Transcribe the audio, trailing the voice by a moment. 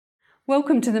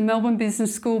Welcome to the Melbourne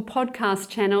Business School podcast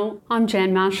channel. I'm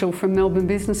Jan Marshall from Melbourne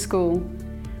Business School.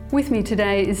 With me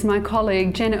today is my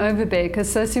colleague Jen Overbeck,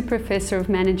 Associate Professor of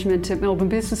Management at Melbourne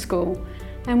Business School,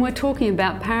 and we're talking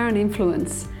about power and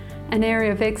influence, an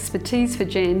area of expertise for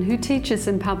Jen, who teaches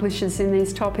and publishes in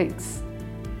these topics.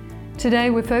 Today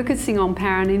we're focusing on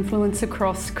power and influence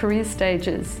across career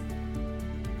stages.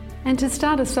 And to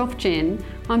start us off, Jen,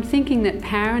 I'm thinking that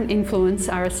power and influence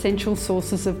are essential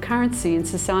sources of currency in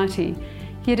society,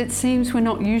 yet it seems we're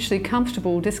not usually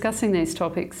comfortable discussing these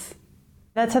topics.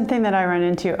 That's something that I run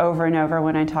into over and over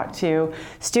when I talk to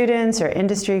students or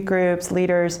industry groups,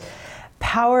 leaders.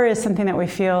 Power is something that we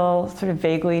feel sort of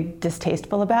vaguely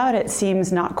distasteful about. It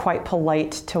seems not quite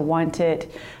polite to want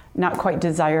it, not quite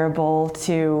desirable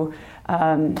to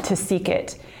seek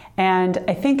it. And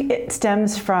I think it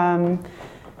stems from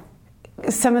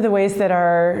some of the ways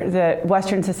that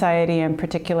Western society in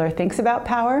particular thinks about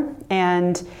power.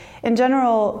 And in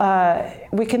general,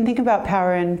 we can think about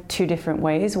power in two different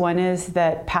ways. One is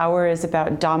that power is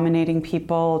about dominating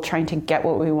people, trying to get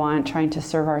what we want, trying to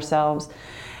serve ourselves.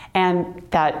 And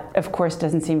that, of course,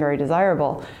 doesn't seem very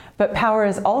desirable. But power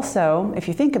is also, if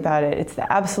you think about it, it's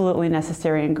the absolutely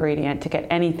necessary ingredient to get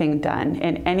anything done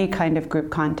in any kind of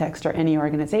group context or any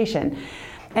organization.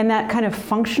 And that kind of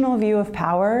functional view of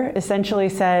power essentially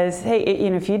says, hey,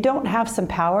 if you don't have some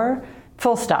power,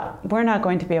 full stop, we're not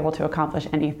going to be able to accomplish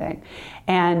anything.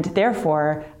 And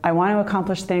therefore, I want to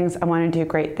accomplish things, I want to do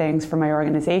great things for my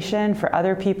organization, for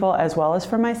other people, as well as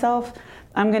for myself.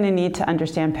 I'm going to need to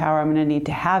understand power, I'm going to need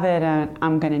to have it, and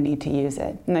I'm going to need to use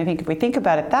it. And I think if we think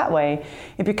about it that way,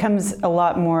 it becomes a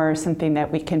lot more something that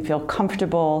we can feel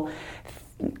comfortable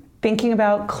thinking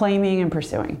about, claiming, and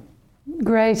pursuing.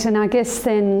 Great, and I guess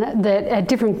then that at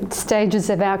different stages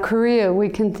of our career we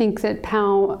can think that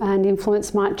power and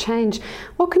influence might change.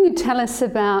 What can you tell us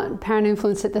about power and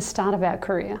influence at the start of our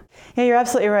career? Yeah, you're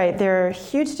absolutely right. There are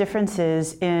huge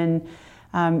differences in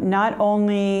not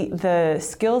only the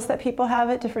skills that people have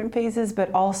at different phases,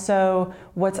 but also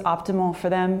what's optimal for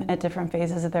them at different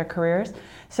phases of their careers.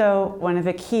 So one of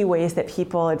the key ways that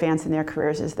people advance in their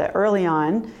careers is that early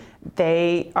on,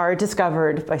 they are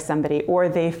discovered by somebody, or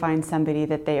they find somebody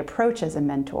that they approach as a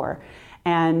mentor.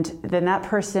 And then that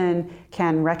person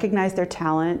can recognize their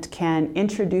talent, can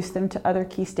introduce them to other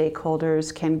key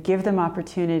stakeholders, can give them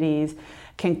opportunities,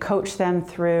 can coach them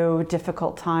through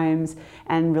difficult times,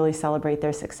 and really celebrate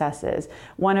their successes.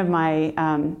 One of my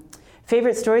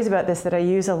favorite stories about this that I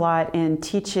use a lot in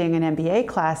teaching in MBA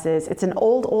classes, it's an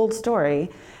old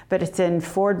story, but it's in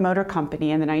Ford Motor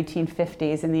Company in the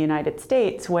 1950s in the United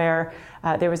States, where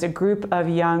there was a group of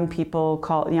young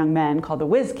men called the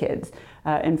Whiz Kids,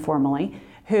 informally,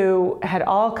 who had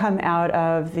all come out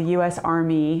of the US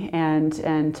Army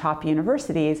and top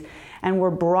universities, and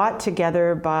were brought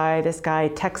together by this guy,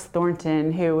 Tex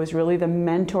Thornton, who was really the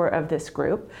mentor of this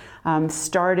group.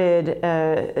 Started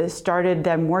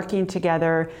them working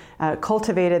together,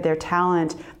 cultivated their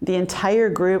talent. The entire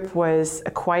group was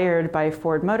acquired by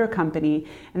Ford Motor Company,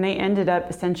 and they ended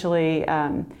up essentially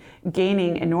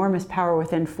gaining enormous power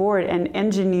within Ford and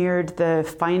engineered the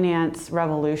finance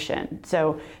revolution.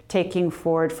 So taking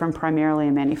Ford from primarily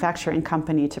a manufacturing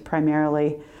company to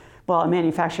primarily, a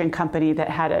manufacturing company that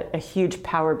had a huge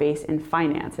power base in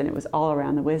finance, and it was all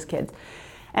around the Whiz Kids.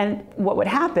 And what would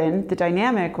happen, the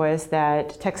dynamic was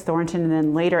that Tex Thornton and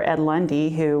then later Ed Lundy,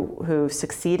 who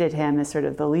succeeded him as sort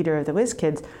of the leader of the Whiz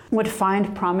Kids, would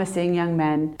find promising young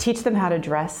men, teach them how to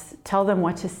dress, tell them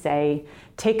what to say,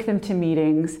 take them to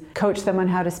meetings, coach them on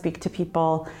how to speak to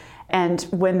people. And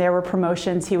when there were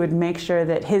promotions, he would make sure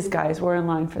that his guys were in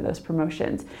line for those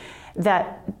promotions.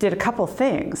 That did a couple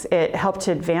things. It helped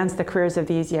to advance the careers of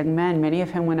these young men, many of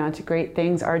whom went on to great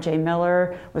things. R.J.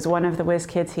 Miller was one of the Whiz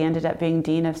Kids. He ended up being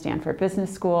dean of Stanford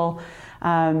Business School.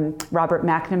 Robert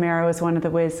McNamara was one of the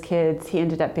Whiz Kids. He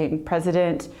ended up being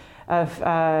president of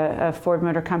Ford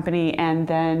Motor Company and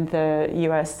then the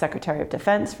U.S. Secretary of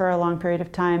Defense for a long period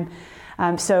of time.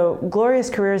 So glorious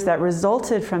careers that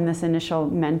resulted from this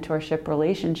initial mentorship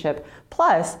relationship.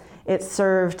 Plus, it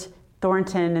served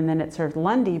Thornton and then it served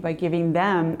Lundy by giving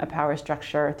them a power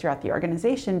structure throughout the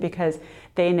organization, because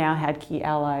they now had key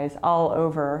allies all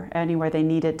over. Anywhere they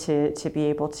needed to be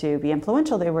able to be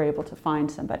influential, they were able to find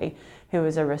somebody who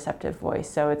was a receptive voice.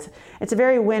 So it's a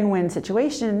very win-win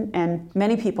situation, and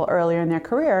many people earlier in their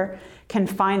career can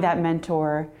find that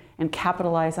mentor and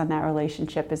capitalize on that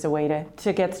relationship as a way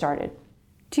to get started.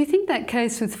 Do you think that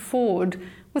case with Ford,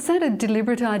 was that a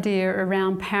deliberate idea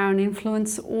around power and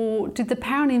influence, or did the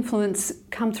power and influence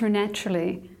come through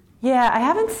naturally? Yeah, I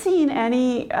haven't seen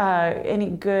any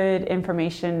good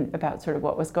information about sort of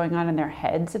what was going on in their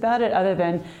heads about it, other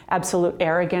than absolute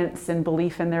arrogance and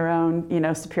belief in their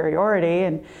own,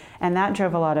 superiority, and that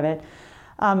drove a lot of it.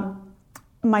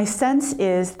 My sense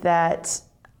is that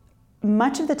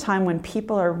much of the time when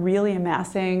people are really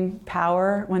amassing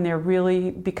power, when they're really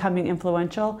becoming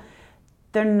influential,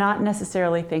 they're not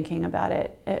necessarily thinking about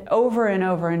it over and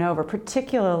over and over,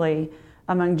 particularly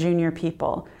among junior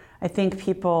people. I think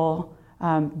people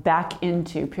back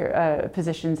into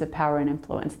positions of power and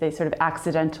influence. They sort of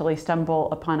accidentally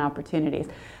stumble upon opportunities.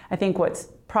 I think what's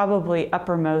probably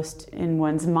uppermost in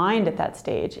one's mind at that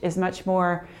stage is much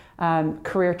more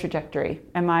career trajectory.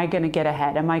 Am I going to get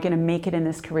ahead? Am I going to make it in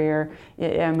this career?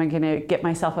 Am I going to get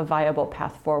myself a viable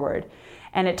path forward?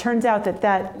 And it turns out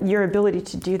that your ability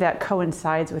to do that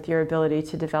coincides with your ability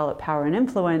to develop power and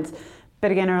influence.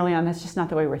 But again, early on, that's just not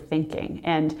the way we're thinking.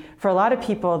 And for a lot of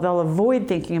people, they'll avoid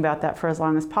thinking about that for as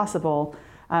long as possible.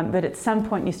 But at some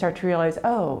point, you start to realize,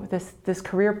 oh, this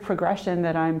career progression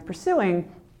that I'm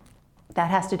pursuing, that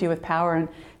has to do with power, and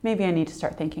maybe I need to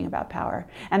start thinking about power.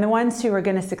 And the ones who are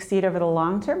going to succeed over the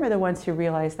long term are the ones who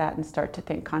realize that and start to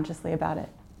think consciously about it.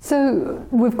 So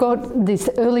we've got this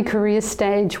early career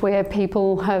stage where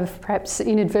people have perhaps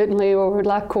inadvertently or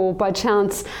luck or by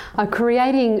chance are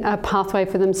creating a pathway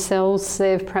for themselves.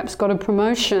 They've perhaps got a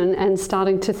promotion and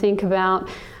starting to think about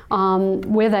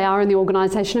where they are in the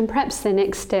organisation and perhaps their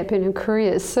next step in a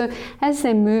career. So as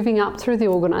they're moving up through the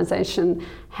organisation,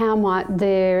 how might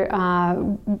their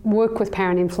work with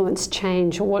power and influence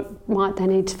change, or what might they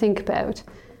need to think about?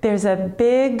 There's a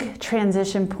big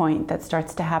transition point that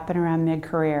starts to happen around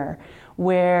mid-career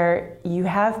where you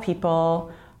have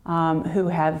people who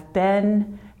have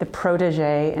been the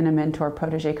protege in a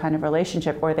mentor-protege kind of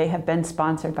relationship, or they have been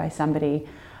sponsored by somebody,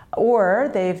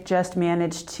 or they've just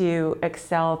managed to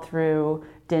excel through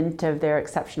dint of their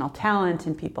exceptional talent,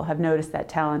 and people have noticed that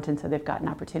talent, and so they've gotten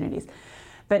opportunities.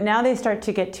 But now they start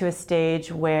to get to a stage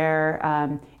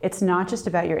where it's not just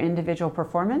about your individual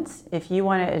performance. If you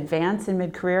want to advance in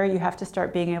mid-career, you have to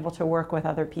start being able to work with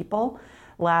other people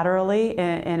laterally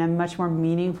in a much more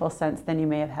meaningful sense than you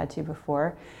may have had to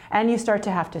before. And you start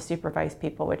to have to supervise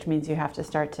people, which means you have to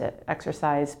start to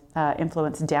exercise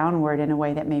influence downward in a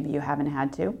way that maybe you haven't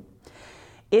had to.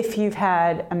 If you've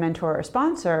had a mentor or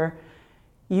sponsor,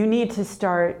 you need to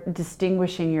start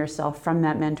distinguishing yourself from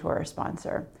that mentor or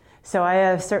sponsor. So I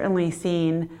have certainly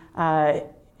seen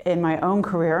in my own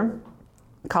career,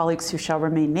 colleagues who shall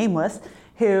remain nameless,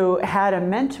 who had a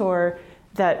mentor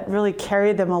that really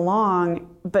carried them along,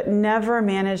 but never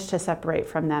managed to separate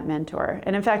from that mentor.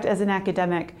 And in fact, as an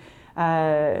academic,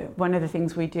 one of the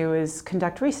things we do is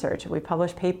conduct research. We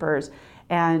publish papers,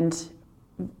 and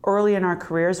early in our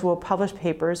careers, we'll publish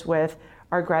papers with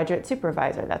our graduate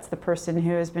supervisor. That's the person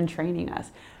who has been training us.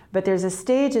 But there's a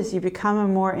stage as you become a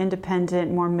more independent,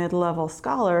 more mid-level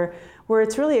scholar where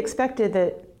it's really expected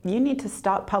that you need to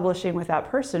stop publishing with that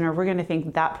person, or we're going to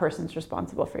think that person's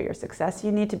responsible for your success.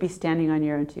 You need to be standing on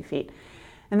your own 2 feet.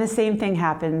 And the same thing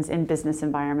happens in business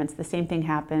environments. The same thing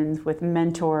happens with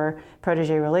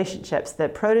mentor-protege relationships. The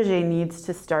protege needs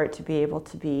to start to be able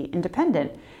to be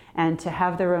independent and to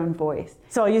have their own voice.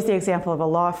 So I'll use the example of a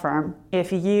law firm.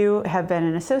 If you have been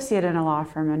an associate in a law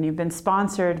firm and you've been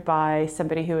sponsored by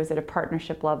somebody who is at a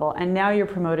partnership level, and now you're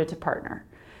promoted to partner.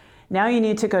 Now you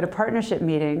need to go to partnership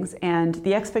meetings, and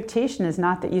the expectation is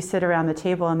not that you sit around the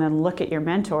table and then look at your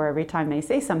mentor every time they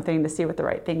say something to see what the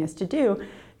right thing is to do.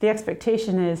 The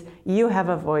expectation is you have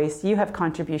a voice, you have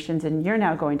contributions, and you're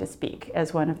now going to speak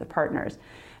as one of the partners.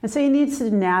 And so you need to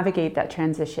navigate that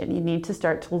transition. You need to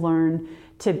start to learn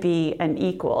to be an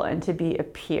equal and to be a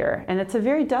peer. And it's a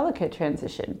very delicate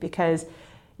transition because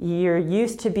you're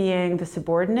used to being the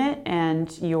subordinate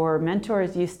and your mentor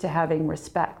is used to having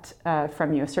respect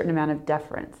from you, a certain amount of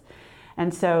deference.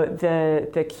 And so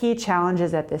the key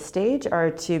challenges at this stage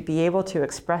are to be able to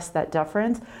express that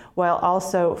deference while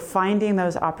also finding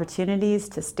those opportunities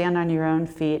to stand on your own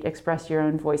feet, express your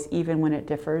own voice, even when it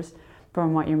differs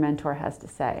from what your mentor has to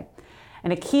say.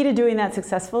 And a key to doing that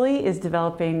successfully is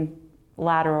developing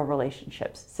lateral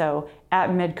relationships. So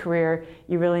at mid-career,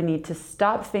 you really need to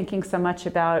stop thinking so much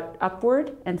about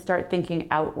upward and start thinking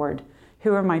outward.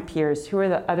 Who are my peers? Who are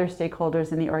the other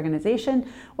stakeholders in the organization?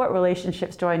 What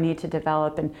relationships do I need to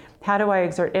develop? And how do I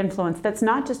exert influence that's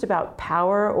not just about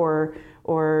power or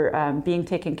being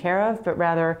taken care of, but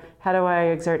rather how do I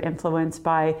exert influence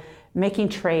by making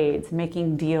trades,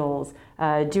 making deals,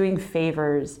 doing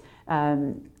favors,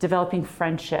 developing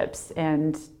friendships,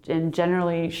 and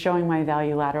generally showing my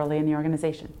value laterally in the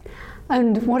organization.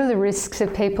 And what are the risks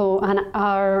if people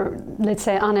are, let's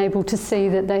say, unable to see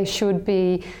that they should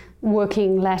be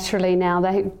working laterally now.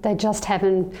 They just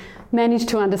haven't managed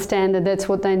to understand that that's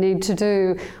what they need to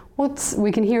do.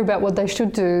 We can hear about what they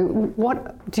should do.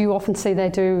 What do you often see they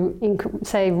do,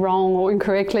 say, wrong or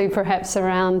incorrectly, perhaps,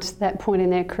 around that point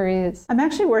in their careers? I'm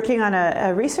actually working on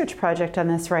a research project on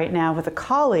this right now with a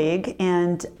colleague,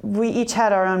 and we each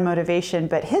had our own motivation,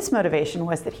 but his motivation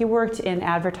was that he worked in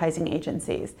advertising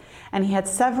agencies, and he had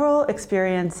several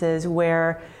experiences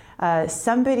where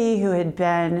somebody who had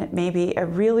been maybe a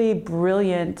really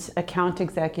brilliant account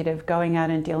executive going out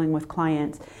and dealing with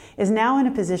clients is now in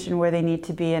a position where they need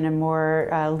to be in a more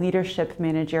leadership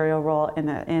managerial role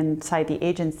inside the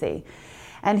agency.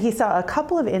 And he saw a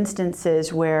couple of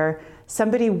instances where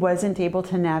somebody wasn't able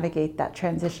to navigate that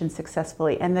transition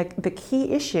successfully. And the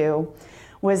key issue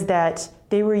was that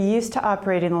they were used to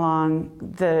operating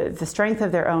along the strength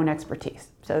of their own expertise.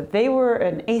 So they were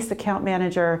an ace account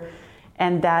manager,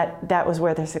 and that was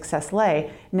where their success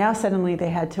lay. Now suddenly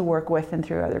they had to work with and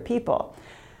through other people.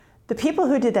 The people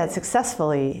who did that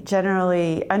successfully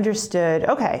generally understood,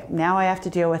 okay, now I have to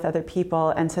deal with other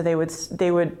people, and so they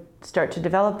would start to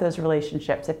develop those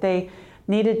relationships. If they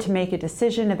needed to make a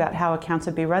decision about how accounts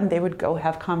would be run, they would go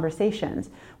have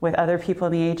conversations with other people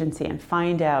in the agency and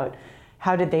find out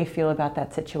how did they feel about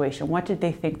that situation, what did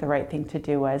they think the right thing to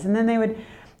do was, and then they would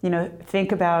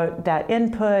think about that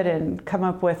input and come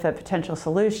up with a potential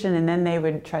solution, and then they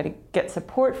would try to get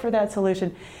support for that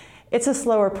solution. It's a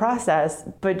slower process,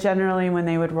 but generally when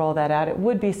they would roll that out, it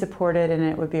would be supported and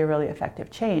it would be a really effective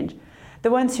change.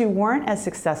 The ones who weren't as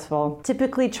successful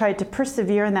typically tried to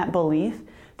persevere in that belief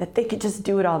that they could just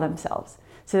do it all themselves.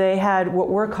 So they had what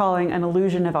we're calling an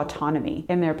illusion of autonomy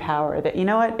in their power, that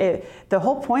the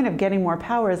whole point of getting more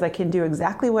power is I can do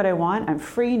exactly what I want, I'm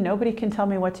free, nobody can tell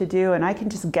me what to do, and I can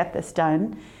just get this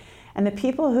done. And the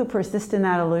people who persist in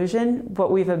that illusion,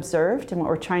 what we've observed and what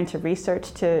we're trying to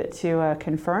research to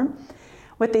confirm,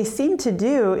 what they seem to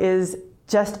do is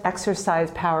just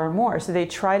exercise power more. So they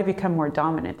try to become more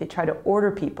dominant. They try to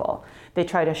order people. They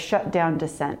try to shut down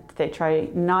dissent. They try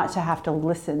not to have to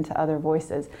listen to other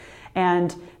voices.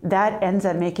 And that ends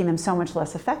up making them so much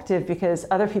less effective because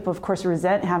other people, of course,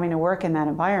 resent having to work in that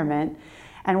environment.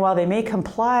 And while they may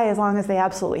comply as long as they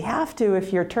absolutely have to,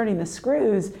 if you're turning the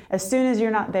screws, as soon as you're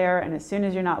not there and as soon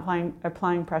as you're not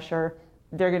applying pressure,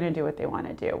 they're going to do what they want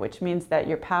to do, which means that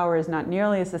your power is not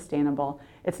nearly as sustainable,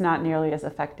 it's not nearly as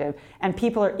effective, and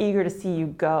people are eager to see you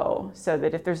go, so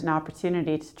that if there's an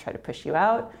opportunity to try to push you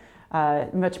out,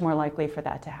 much more likely for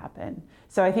that to happen.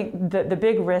 So I think the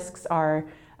big risks are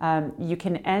you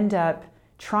can end up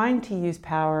trying to use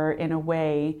power in a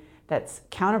way that's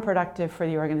counterproductive for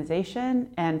the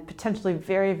organization and potentially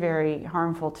very, very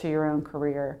harmful to your own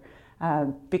career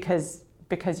because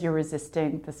you're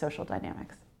resisting the social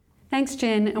dynamics. Thanks,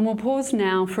 Jen, and we'll pause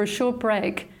now for a short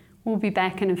break. We'll be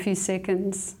back in a few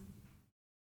seconds.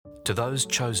 To those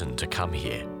chosen to come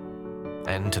here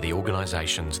and to the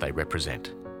organisations they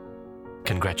represent,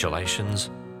 congratulations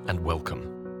and welcome.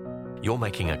 You're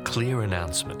making a clear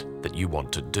announcement that you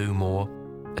want to do more,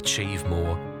 achieve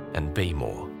more, and be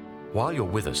more. While you're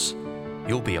with us,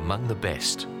 you'll be among the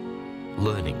best,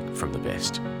 learning from the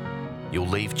best. You'll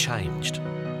leave changed,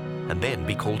 and then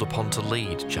be called upon to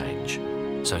lead change.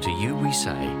 So to you we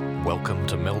say, welcome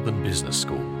to Melbourne Business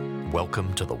School.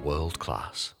 Welcome to the world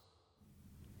class.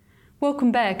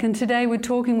 Welcome back, and today we're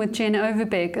talking with Jen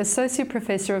Overbeck, Associate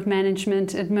Professor of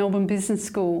Management at Melbourne Business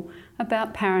School,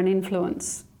 about power and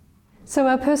influence. So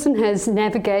our person has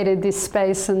navigated this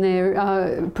space and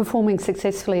they're performing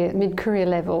successfully at mid-career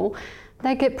level.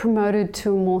 They get promoted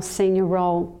to a more senior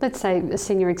role, let's say a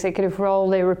senior executive role,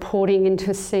 they're reporting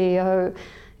into a CEO.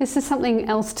 Is there something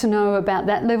else to know about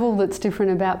that level that's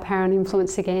different about power and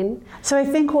influence again? So I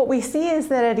think what we see is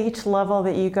that at each level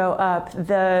that you go up,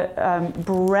 the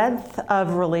breadth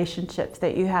of relationships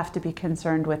that you have to be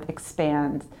concerned with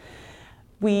expands.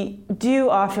 We do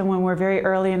often, when we're very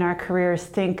early in our careers,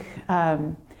 think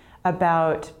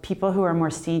about people who are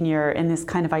more senior in this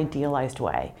kind of idealized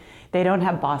way. They don't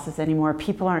have bosses anymore.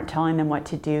 People aren't telling them what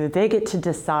to do. They get to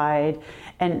decide.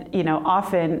 And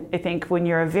often I think when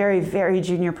you're a very, very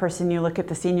junior person, you look at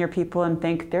the senior people and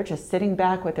think they're just sitting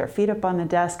back with their feet up on the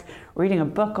desk, reading a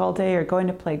book all day or going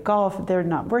to play golf. They're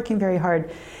not working very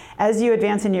hard. As you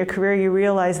advance in your career, you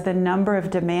realize the number of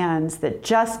demands that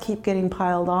just keep getting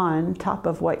piled on top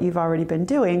of what you've already been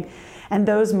doing, and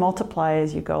those multiply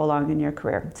as you go along in your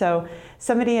career. So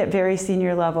somebody at very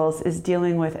senior levels is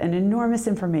dealing with an enormous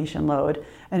information load,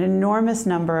 an enormous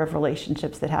number of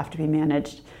relationships that have to be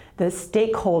managed, the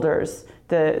stakeholders,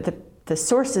 the the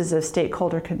sources of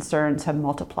stakeholder concerns have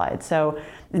multiplied. So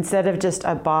instead of just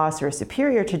a boss or a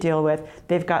superior to deal with,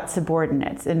 they've got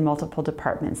subordinates in multiple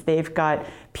departments. They've got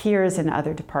peers in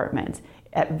other departments.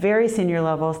 At very senior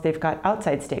levels, they've got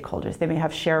outside stakeholders. They may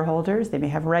have shareholders, they may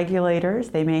have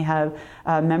regulators, they may have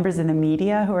members in the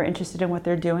media who are interested in what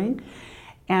they're doing.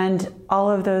 And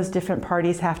all of those different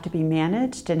parties have to be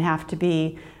managed and have to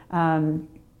be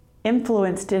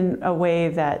influenced in a way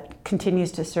that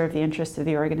continues to serve the interests of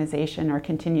the organization or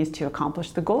continues to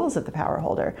accomplish the goals of the power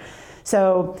holder.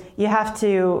 So you have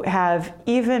to have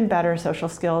even better social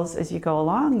skills as you go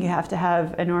along. You have to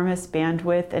have enormous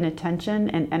bandwidth and attention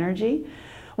and energy.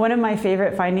 One of my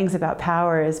favorite findings about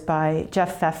power is by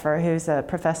Jeff Pfeffer, who's a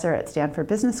professor at Stanford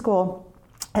Business School,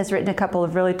 has written a couple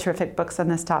of really terrific books on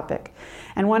this topic.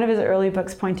 And one of his early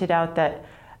books pointed out that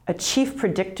a chief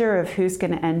predictor of who's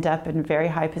going to end up in very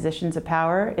high positions of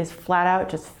power is flat out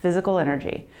just physical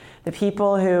energy. The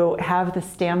people who have the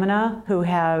stamina, who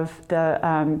have the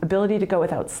ability to go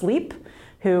without sleep,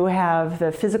 who have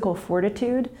the physical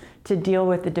fortitude to deal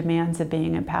with the demands of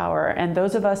being in power. And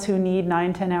those of us who need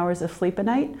 9-10 hours of sleep a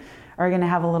night are going to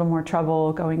have a little more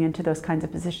trouble going into those kinds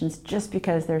of positions just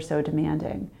because they're so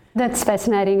demanding. That's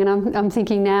fascinating, and I'm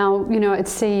thinking now, at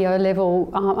CEO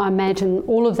level, I imagine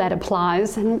all of that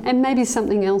applies, and maybe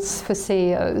something else for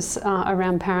CEOs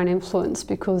around power and influence,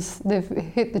 because they've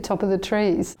hit the top of the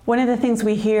trees. One of the things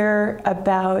we hear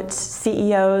about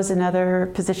CEOs and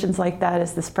other positions like that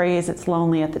is this phrase, "it's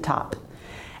lonely at the top."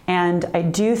 And I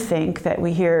do think that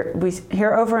we hear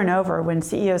over and over when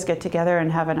CEOs get together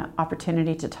and have an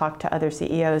opportunity to talk to other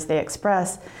CEOs, they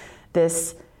express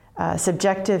this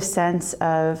subjective sense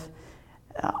of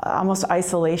almost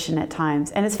isolation at times.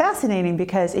 And it's fascinating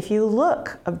because if you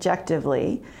look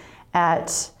objectively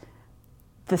at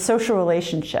the social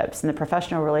relationships and the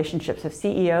professional relationships of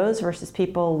CEOs versus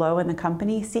people low in the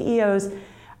company, CEOs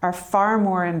are far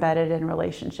more embedded in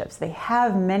relationships. They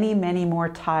have many, many more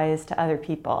ties to other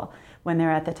people when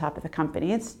they're at the top of the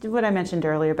company. It's what I mentioned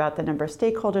earlier about the number of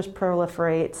stakeholders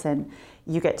proliferates and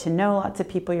you get to know lots of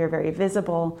people, you're very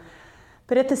visible.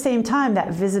 But at the same time,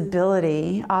 that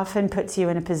visibility often puts you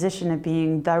in a position of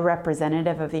being the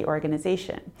representative of the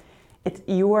organization.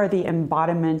 You are the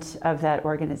embodiment of that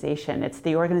organization. It's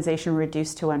the organization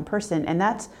reduced to one person. And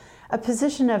that's a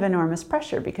position of enormous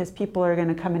pressure because people are going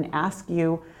to come and ask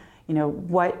you,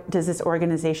 what does this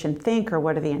organization think, or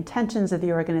what are the intentions of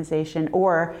the organization,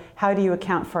 or how do you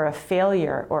account for a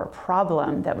failure or a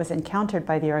problem that was encountered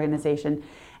by the organization?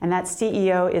 And that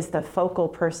CEO is the focal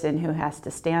person who has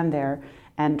to stand there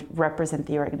and represent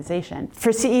the organization.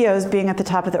 For CEOs, being at the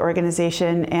top of the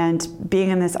organization and being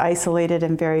in this isolated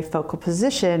and very focal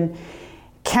position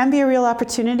can be a real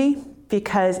opportunity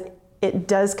because it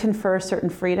does confer certain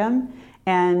freedom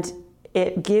and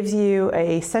it gives you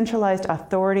a centralized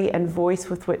authority and voice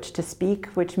with which to speak,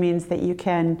 which means that you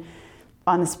can,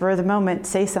 on the spur of the moment,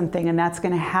 say something, and that's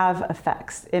going to have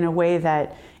effects in a way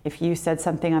that if you said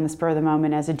something on the spur of the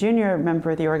moment as a junior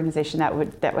member of the organization,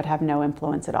 that would have no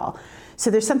influence at all. So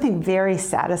there's something very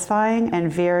satisfying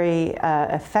and very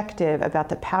effective about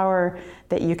the power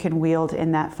that you can wield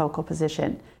in that focal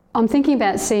position. I'm thinking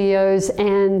about CEOs,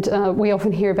 and we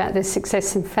often hear about their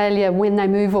success and failure when they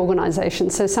move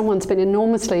organisations. So someone's been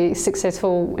enormously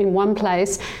successful in one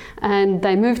place and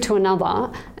they move to another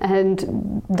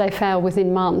and they fail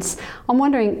within months. I'm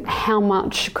wondering how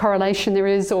much correlation there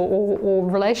is or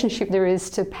relationship there is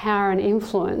to power and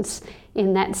influence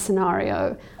in that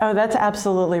scenario. Oh, that's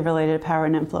absolutely related to power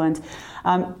and influence.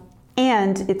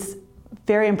 And it's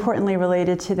very importantly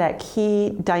related to that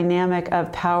key dynamic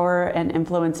of power and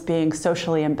influence being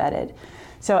socially embedded.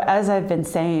 So as I've been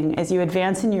saying, as you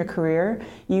advance in your career,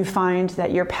 you find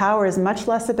that your power is much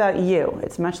less about you.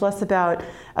 It's much less about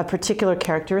a particular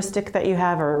characteristic that you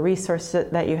have or a resource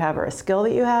that you have or a skill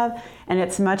that you have. And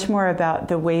it's much more about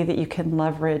the way that you can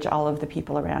leverage all of the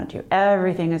people around you.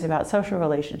 Everything is about social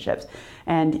relationships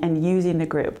and using the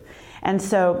group. And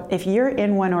so if you're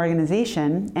in one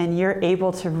organization and you're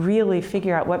able to really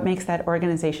figure out what makes that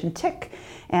organization tick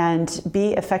and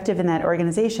be effective in that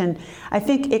organization, I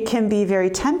think it can be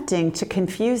very tempting to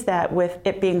confuse that with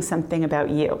it being something about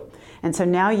you. And so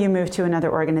now you move to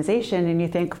another organization and you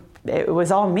think, it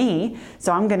was all me,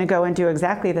 so I'm going to go and do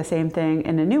exactly the same thing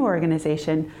in a new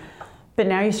organization. But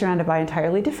now you're surrounded by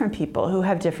entirely different people who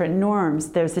have different norms.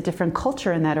 There's a different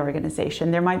culture in that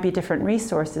organization. There might be different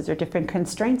resources or different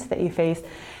constraints that you face.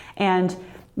 And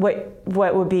what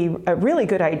would be a really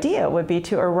good idea would be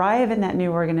to arrive in that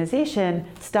new organization,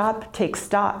 stop, take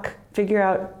stock, figure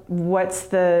out what's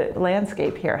the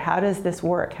landscape here. How does this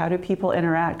work? How do people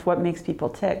interact? What makes people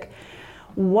tick?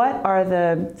 what are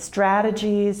the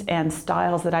strategies and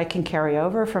styles that I can carry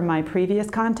over from my previous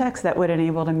context that would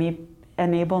enable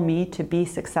me to be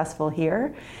successful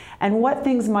here, and what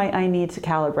things might I need to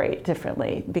calibrate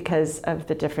differently because of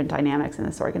the different dynamics in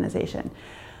this organization.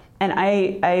 And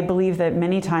I believe that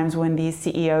many times when these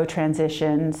CEO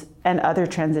transitions and other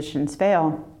transitions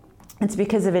fail, it's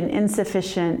because of an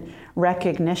insufficient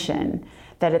recognition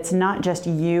that it's not just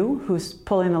you who's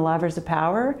pulling the levers of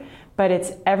power, but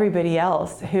it's everybody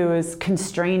else who is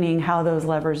constraining how those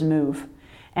levers move.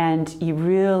 And you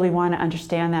really want to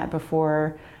understand that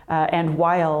before and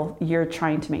while you're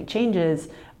trying to make changes,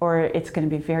 or it's going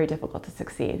to be very difficult to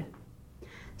succeed.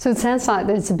 So it sounds like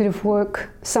there's a bit of work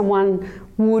someone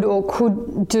would or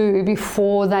could do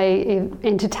before they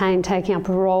entertain taking up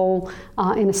a role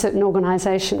in a certain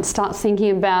organisation. Start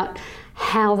thinking about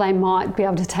how they might be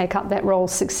able to take up that role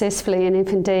successfully, and if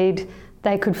indeed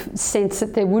they could sense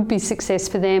that there would be success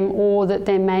for them, or that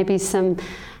there may be some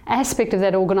aspect of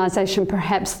that organisation,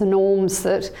 perhaps the norms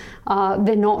that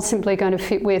they're not simply going to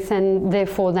fit with, and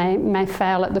therefore they may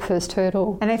fail at the first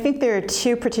hurdle. And I think there are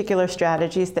two particular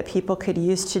strategies that people could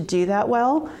use to do that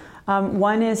well.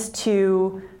 One is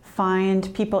to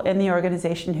find people in the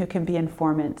organization who can be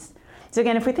informants. So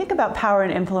again, if we think about power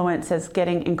and influence as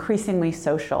getting increasingly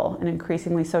social and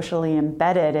increasingly socially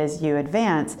embedded as you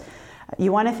advance,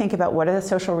 you want to think about what are the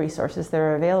social resources that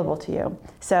are available to you.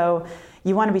 So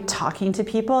you want to be talking to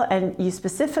people, and you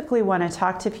specifically want to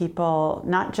talk to people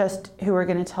not just who are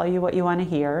going to tell you what you want to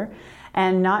hear,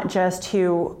 and not just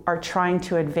who are trying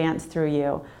to advance through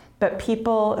you, but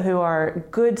people who are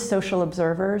good social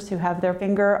observers, who have their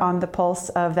finger on the pulse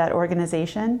of that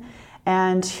organization,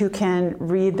 and who can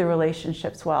read the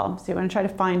relationships well. So you want to try to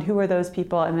find who are those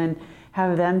people and then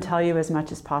have them tell you as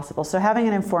much as possible. So having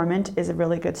an informant is a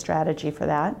really good strategy for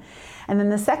that. And then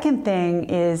the second thing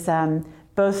is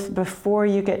both before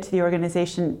you get to the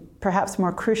organization, perhaps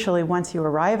more crucially once you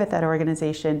arrive at that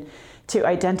organization, to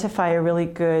identify a really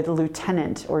good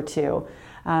lieutenant or two.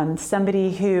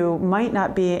 Somebody who might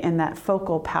not be in that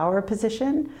focal power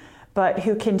position, but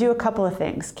who can do a couple of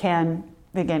things. Can,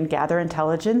 again, gather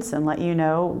intelligence and let you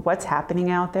know what's happening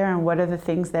out there and what are the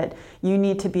things that you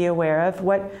need to be aware of.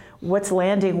 What's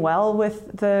landing well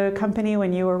with the company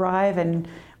when you arrive, and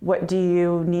what do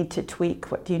you need to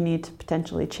tweak? What do you need to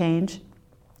potentially change?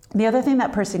 The other thing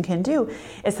that person can do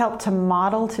is help to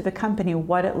model to the company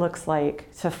what it looks like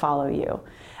to follow you.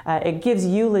 It gives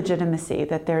you legitimacy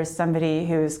that there's somebody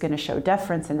who's going to show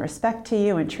deference and respect to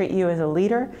you and treat you as a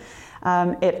leader.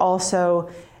 It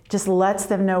also just lets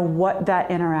them know what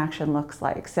that interaction looks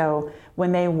like. So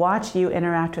when they watch you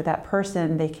interact with that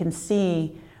person, they can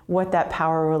see what that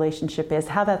power relationship is,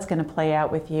 how that's going to play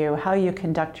out with you, how you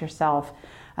conduct yourself.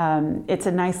 It's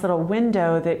a nice little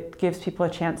window that gives people a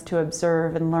chance to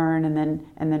observe and learn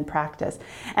and then practice.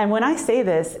 And when I say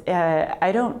this,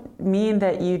 I don't mean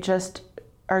that you just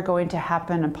are going to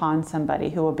happen upon somebody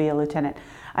who will be a lieutenant.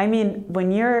 I mean,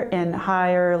 when you're in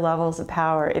higher levels of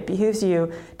power, it behooves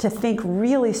you to think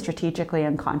really strategically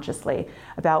and consciously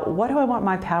about what do I want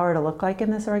my power to look like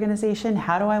in this organization?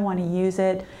 How do I want to use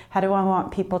it? How do I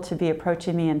want people to be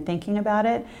approaching me and thinking about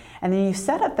it? And then you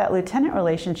set up that lieutenant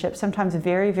relationship, sometimes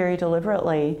very, very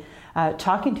deliberately,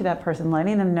 talking to that person,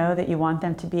 letting them know that you want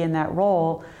them to be in that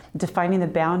role, defining the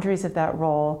boundaries of that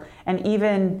role, and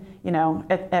even,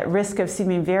 at risk of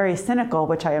seeming very cynical,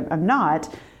 which I'm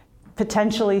not,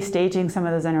 potentially staging some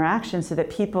of those interactions so that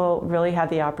people really have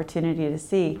the opportunity to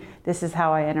see, this is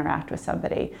how I interact with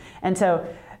somebody. And so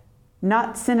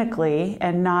not cynically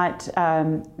and not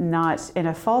in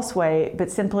a false way,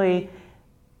 but simply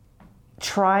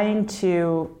trying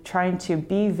to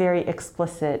be very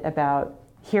explicit about,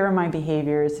 here are my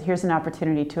behaviors, here's an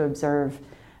opportunity to observe,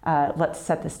 let's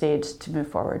set the stage to move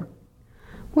forward.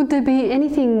 Would there be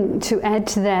anything to add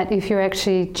to that if you're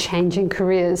actually changing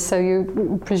careers? So you're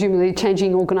presumably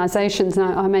changing organisations, and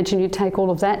I imagine you take all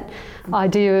of that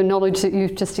idea and knowledge that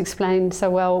you've just explained so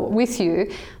well with you,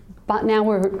 but now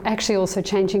we're actually also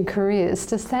changing careers.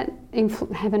 Does that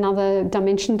have another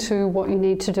dimension to what you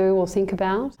need to do or think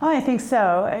about? Oh, I think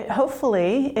so.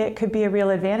 Hopefully it could be a real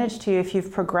advantage to you if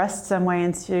you've progressed some way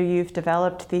and so you've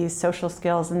developed these social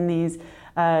skills and these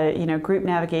group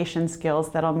navigation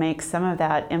skills that'll make some of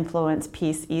that influence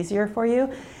piece easier for you.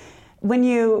 When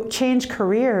you change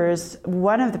careers,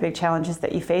 one of the big challenges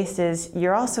that you face is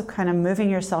you're also kind of moving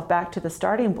yourself back to the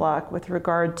starting block with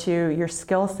regard to your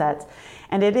skill sets.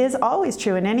 And it is always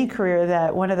true in any career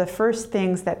that one of the first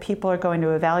things that people are going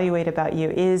to evaluate about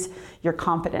you is your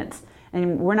competence.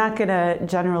 And we're not going to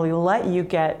generally let you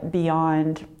get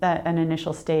beyond an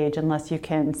initial stage unless you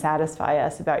can satisfy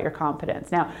us about your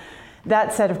competence. Now,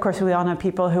 That said, of course, we all know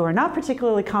people who are not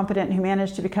particularly competent who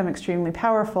manage to become extremely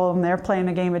powerful, and they're playing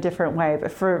the game a different way.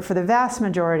 But for the vast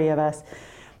majority of us,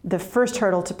 the first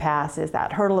hurdle to pass is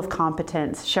that hurdle of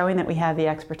competence, showing that we have the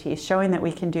expertise, showing that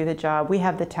we can do the job, we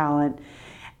have the talent.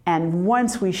 And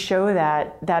once we show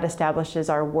that, that establishes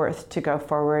our worth to go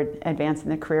forward, advance in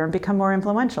the career, and become more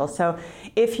influential. So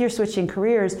if you're switching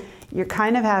careers, you're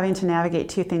kind of having to navigate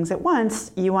two things at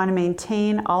once. You want to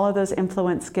maintain all of those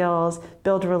influence skills,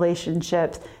 build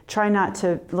relationships, try not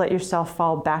to let yourself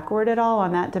fall backward at all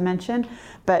on that dimension.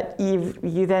 But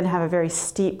you then have a very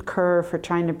steep curve for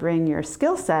trying to bring your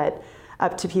skill set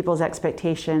up to people's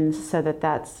expectations so that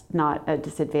that's not a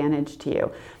disadvantage to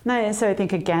you. So I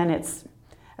think, again, it's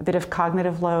a bit of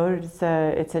cognitive load.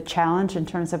 It's a challenge in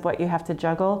terms of what you have to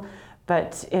juggle,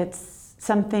 but it's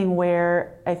something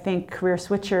where I think career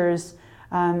switchers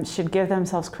should give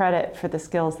themselves credit for the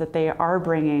skills that they are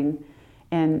bringing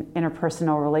in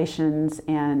interpersonal relations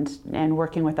and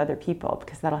working with other people,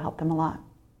 because that'll help them a lot.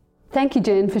 Thank you,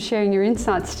 Jen, for sharing your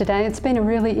insights today. It's been a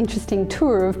really interesting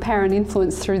tour of power and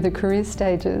influence through the career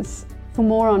stages. For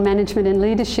more on management and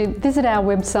leadership, visit our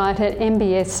website at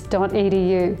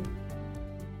mbs.edu.